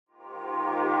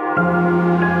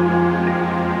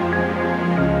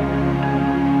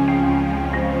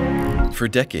For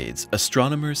decades,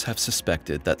 astronomers have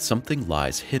suspected that something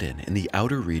lies hidden in the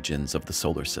outer regions of the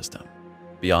solar system.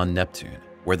 Beyond Neptune,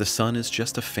 where the sun is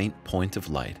just a faint point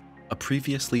of light, a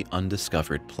previously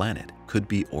undiscovered planet could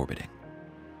be orbiting.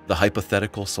 The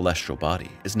hypothetical celestial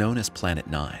body is known as Planet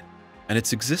 9, and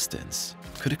its existence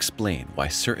could explain why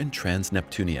certain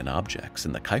trans-Neptunian objects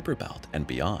in the Kuiper Belt and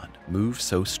beyond move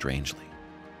so strangely.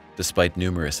 Despite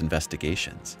numerous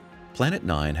investigations, Planet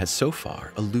 9 has so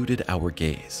far eluded our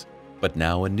gaze, but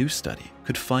now a new study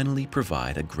could finally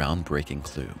provide a groundbreaking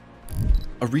clue.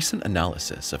 A recent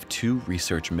analysis of 2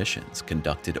 research missions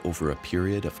conducted over a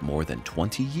period of more than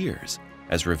 20 years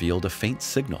has revealed a faint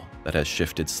signal that has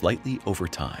shifted slightly over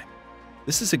time.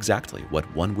 This is exactly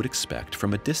what one would expect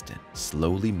from a distant,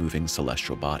 slowly moving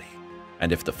celestial body,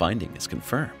 and if the finding is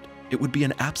confirmed, it would be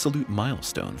an absolute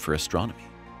milestone for astronomy.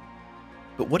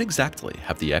 But what exactly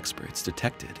have the experts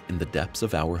detected in the depths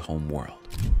of our home world?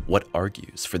 What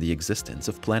argues for the existence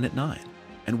of Planet 9,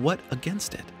 and what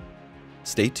against it?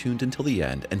 Stay tuned until the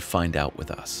end and find out with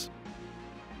us.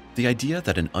 The idea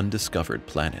that an undiscovered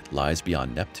planet lies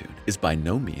beyond Neptune is by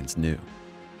no means new.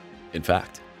 In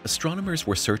fact, astronomers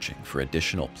were searching for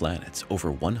additional planets over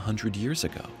 100 years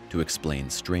ago to explain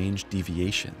strange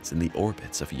deviations in the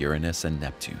orbits of Uranus and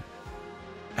Neptune.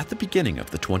 At the beginning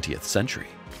of the 20th century,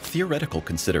 theoretical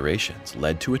considerations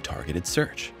led to a targeted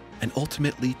search and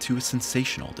ultimately to a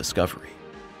sensational discovery.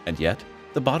 And yet,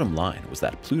 the bottom line was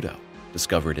that Pluto,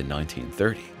 discovered in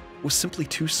 1930, was simply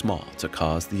too small to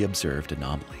cause the observed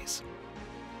anomalies.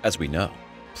 As we know,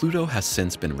 Pluto has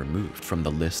since been removed from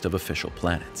the list of official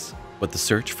planets, but the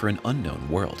search for an unknown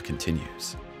world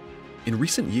continues. In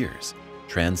recent years,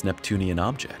 trans-Neptunian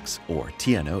objects, or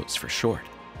TNOs for short,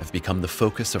 have become the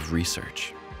focus of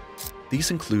research. These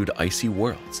include icy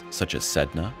worlds such as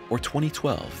Sedna or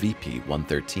 2012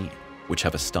 VP-113, which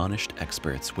have astonished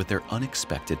experts with their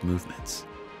unexpected movements.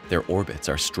 Their orbits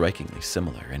are strikingly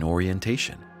similar in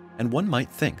orientation, and one might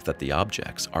think that the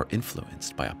objects are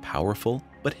influenced by a powerful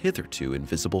but hitherto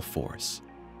invisible force.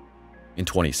 In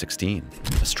 2016,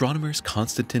 astronomers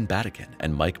Konstantin Batygin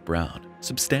and Mike Brown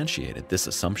substantiated this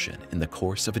assumption in the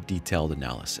course of a detailed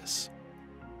analysis.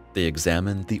 They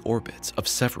examined the orbits of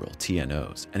several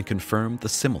TNOs and confirmed the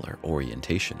similar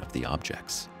orientation of the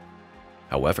objects.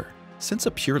 However, since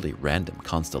a purely random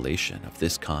constellation of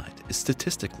this kind is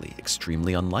statistically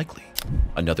extremely unlikely,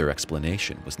 another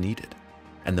explanation was needed,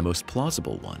 and the most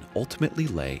plausible one ultimately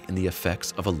lay in the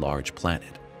effects of a large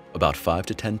planet, about 5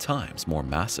 to 10 times more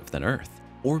massive than Earth,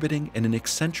 orbiting in an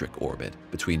eccentric orbit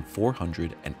between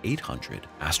 400 and 800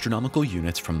 astronomical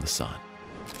units from the Sun.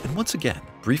 And once again,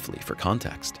 briefly for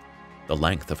context, the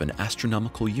length of an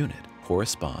astronomical unit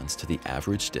corresponds to the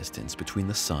average distance between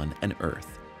the Sun and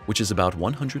Earth, which is about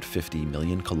 150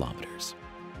 million kilometers.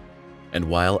 And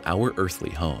while our earthly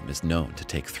home is known to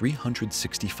take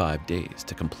 365 days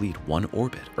to complete one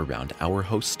orbit around our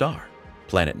host star,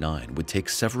 Planet 9 would take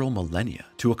several millennia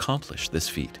to accomplish this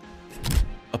feat.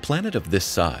 A planet of this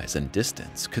size and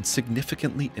distance could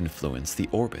significantly influence the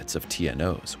orbits of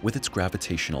TNOs with its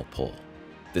gravitational pull.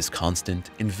 This constant,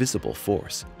 invisible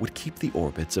force would keep the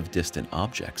orbits of distant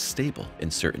objects stable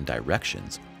in certain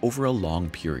directions over a long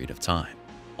period of time,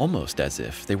 almost as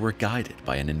if they were guided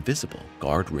by an invisible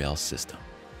guardrail system.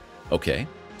 Okay,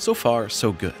 so far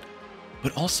so good,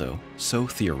 but also so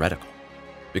theoretical.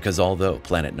 Because although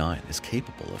Planet 9 is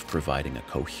capable of providing a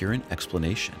coherent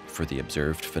explanation for the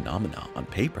observed phenomena on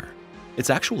paper, its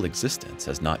actual existence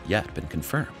has not yet been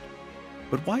confirmed.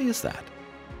 But why is that?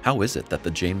 How is it that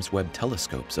the James Webb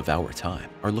telescopes of our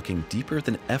time are looking deeper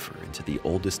than ever into the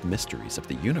oldest mysteries of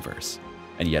the universe,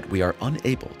 and yet we are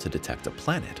unable to detect a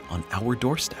planet on our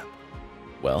doorstep?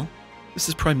 Well, this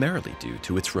is primarily due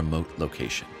to its remote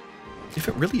location. If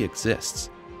it really exists,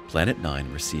 Planet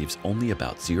 9 receives only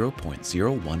about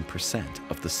 0.01%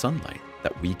 of the sunlight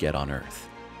that we get on Earth.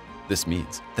 This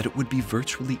means that it would be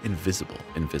virtually invisible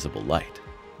in visible light.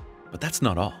 But that's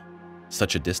not all.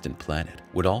 Such a distant planet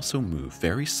would also move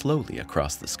very slowly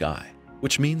across the sky,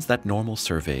 which means that normal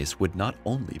surveys would not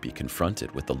only be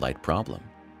confronted with the light problem,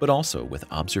 but also with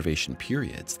observation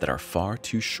periods that are far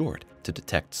too short to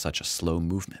detect such a slow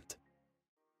movement.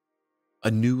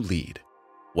 A new lead: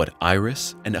 what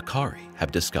Iris and Akari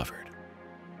have discovered.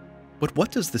 But what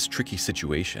does this tricky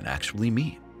situation actually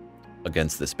mean?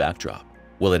 Against this backdrop,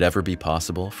 will it ever be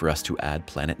possible for us to add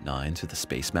Planet 9 to the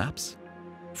space maps?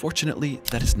 Fortunately,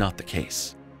 that is not the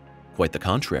case. Quite the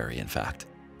contrary, in fact,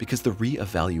 because the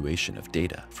re-evaluation of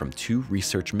data from 2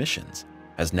 research missions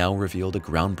has now revealed a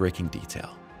groundbreaking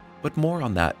detail. But more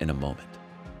on that in a moment.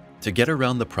 To get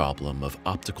around the problem of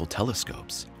optical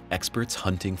telescopes, experts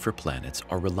hunting for planets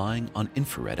are relying on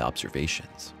infrared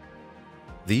observations.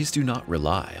 These do not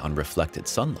rely on reflected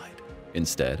sunlight.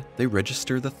 Instead, they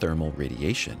register the thermal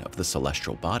radiation of the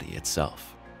celestial body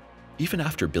itself. Even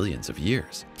after billions of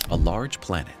years, a large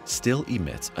planet still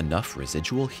emits enough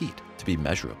residual heat to be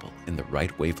measurable in the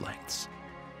right wavelengths.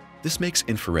 This makes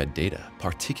infrared data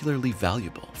particularly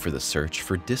valuable for the search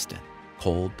for distant,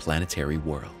 cold planetary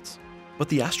worlds. But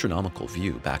the astronomical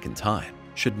view back in time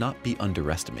should not be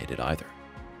underestimated either.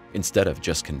 Instead of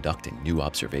just conducting new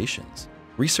observations,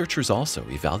 researchers also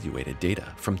evaluated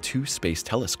data from two space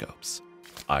telescopes,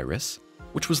 IRIS,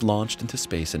 which was launched into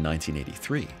space in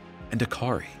 1983, and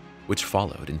ACARI, which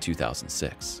followed in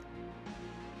 2006.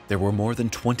 There were more than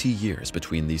 20 years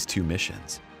between these two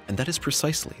missions, and that is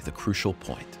precisely the crucial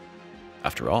point.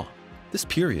 After all, this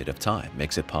period of time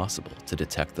makes it possible to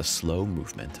detect the slow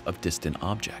movement of distant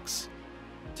objects.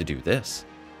 To do this,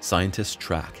 scientists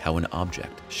track how an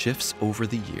object shifts over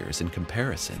the years in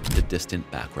comparison to distant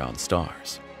background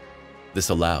stars. This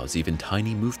allows even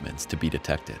tiny movements to be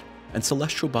detected and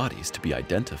celestial bodies to be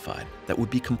identified that would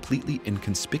be completely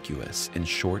inconspicuous in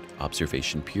short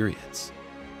observation periods.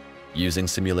 Using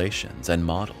simulations and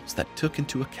models that took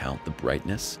into account the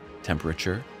brightness,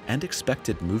 temperature, and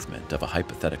expected movement of a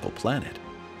hypothetical planet,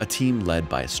 a team led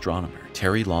by astronomer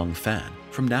Terry Long Fan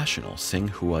from National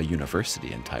Tsinghua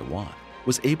University in Taiwan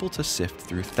was able to sift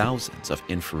through thousands of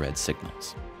infrared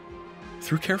signals.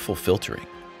 Through careful filtering,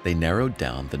 they narrowed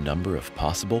down the number of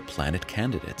possible planet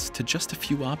candidates to just a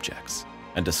few objects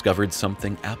and discovered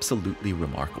something absolutely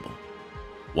remarkable.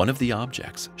 One of the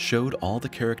objects showed all the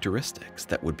characteristics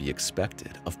that would be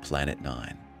expected of Planet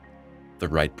 9. The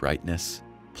right brightness,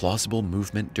 plausible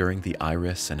movement during the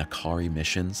IRIS and ACARI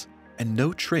missions, and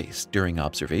no trace during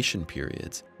observation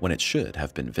periods when it should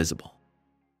have been visible.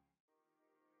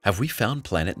 Have we found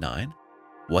Planet 9?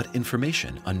 What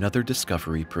information another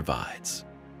discovery provides?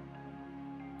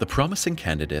 The promising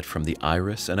candidate from the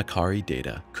IRIS and ACARI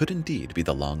data could indeed be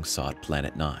the long-sought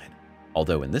Planet 9,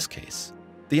 although in this case,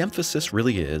 the emphasis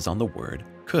really is on the word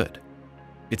could.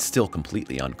 It's still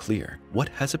completely unclear what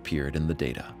has appeared in the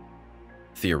data.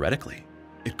 Theoretically,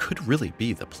 it could really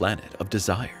be the planet of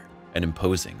Desire, an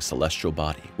imposing celestial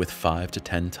body with 5 to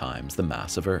 10 times the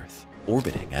mass of Earth,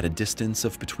 orbiting at a distance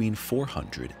of between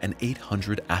 400 and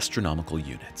 800 astronomical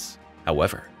units.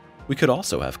 However, we could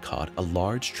also have caught a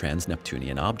large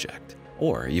trans-Neptunian object,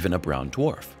 or even a brown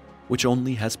dwarf, which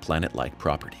only has planet-like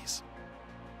properties.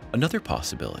 Another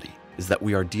possibility is that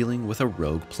we are dealing with a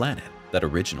rogue planet that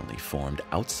originally formed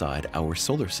outside our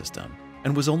solar system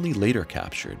and was only later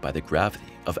captured by the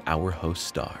gravity of our host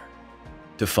star.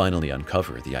 To finally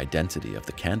uncover the identity of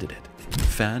the candidate,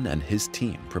 Fan and his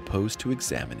team propose to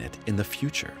examine it in the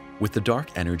future with the dark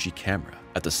energy camera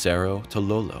at the Cerro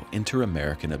Tololo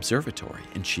Inter-American Observatory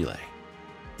in Chile.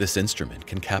 This instrument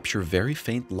can capture very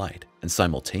faint light and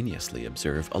simultaneously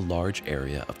observe a large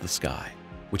area of the sky,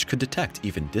 which could detect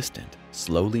even distant,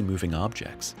 slowly moving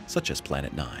objects such as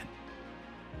Planet 9.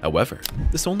 However,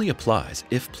 this only applies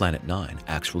if Planet 9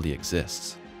 actually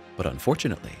exists, but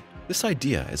unfortunately, this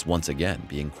idea is once again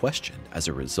being questioned as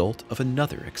a result of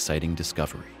another exciting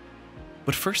discovery.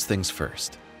 But first things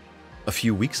first. A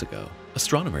few weeks ago,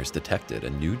 astronomers detected a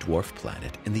new dwarf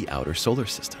planet in the outer solar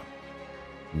system.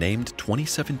 Named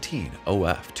 2017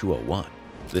 OF201,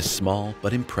 this small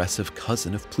but impressive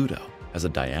cousin of Pluto has a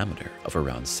diameter of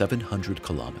around 700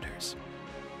 kilometers.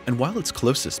 And while its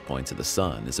closest point to the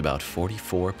Sun is about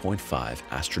 44.5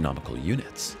 astronomical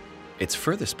units, its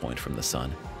furthest point from the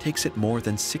Sun takes it more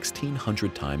than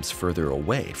 1,600 times further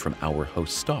away from our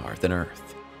host star than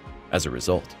Earth. As a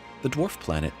result, the dwarf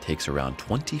planet takes around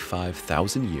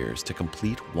 25,000 years to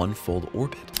complete one full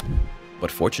orbit. But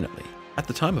fortunately, at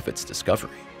the time of its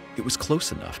discovery, it was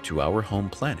close enough to our home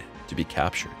planet to be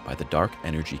captured by the dark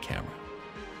energy camera.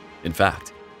 In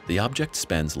fact, the object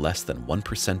spends less than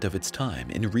 1% of its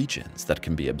time in regions that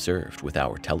can be observed with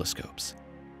our telescopes.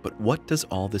 But what does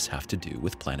all this have to do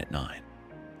with Planet 9?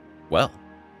 Well,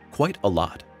 quite a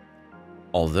lot.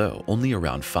 Although only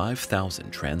around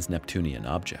 5,000 trans-Neptunian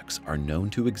objects are known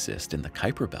to exist in the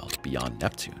Kuiper Belt beyond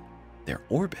Neptune, their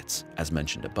orbits, as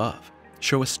mentioned above,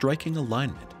 show a striking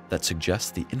alignment that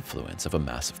suggests the influence of a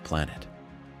massive planet.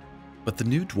 But the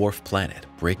new dwarf planet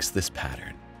breaks this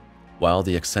pattern. While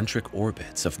the eccentric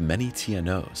orbits of many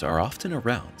TNOs are often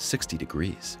around 60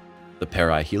 degrees, the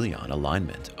perihelion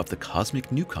alignment of the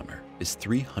cosmic newcomer is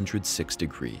 306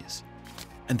 degrees.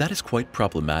 And that is quite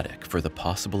problematic for the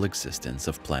possible existence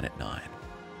of Planet 9.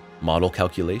 Model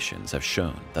calculations have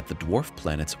shown that the dwarf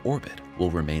planet's orbit will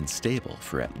remain stable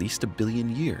for at least 1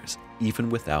 billion years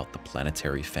even without the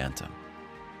planetary phantom.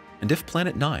 And if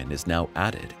Planet 9 is now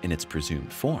added in its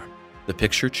presumed form, the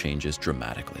picture changes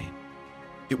dramatically.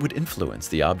 It would influence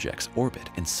the object's orbit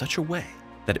in such a way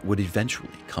that it would eventually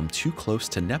come too close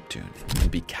to Neptune and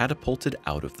be catapulted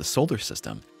out of the solar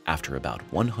system after about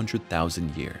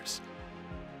 100,000 years.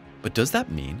 But does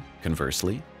that mean,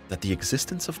 conversely, that the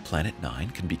existence of Planet 9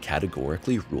 can be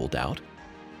categorically ruled out?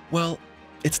 Well,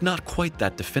 it's not quite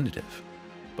that definitive,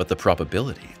 but the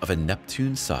probability of a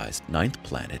Neptune-sized ninth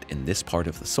planet in this part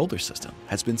of the solar system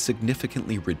has been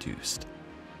significantly reduced.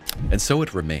 And so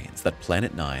it remains that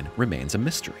Planet 9 remains a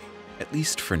mystery, at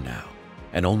least for now,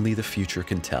 and only the future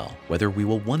can tell whether we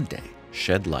will one day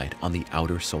shed light on the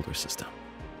outer solar system.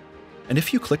 And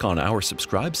if you click on our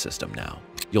subscribe system now,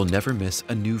 you'll never miss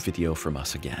a new video from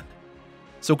us again.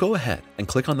 So go ahead and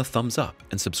click on the thumbs up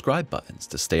and subscribe buttons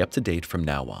to stay up to date from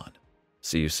now on.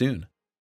 See you soon.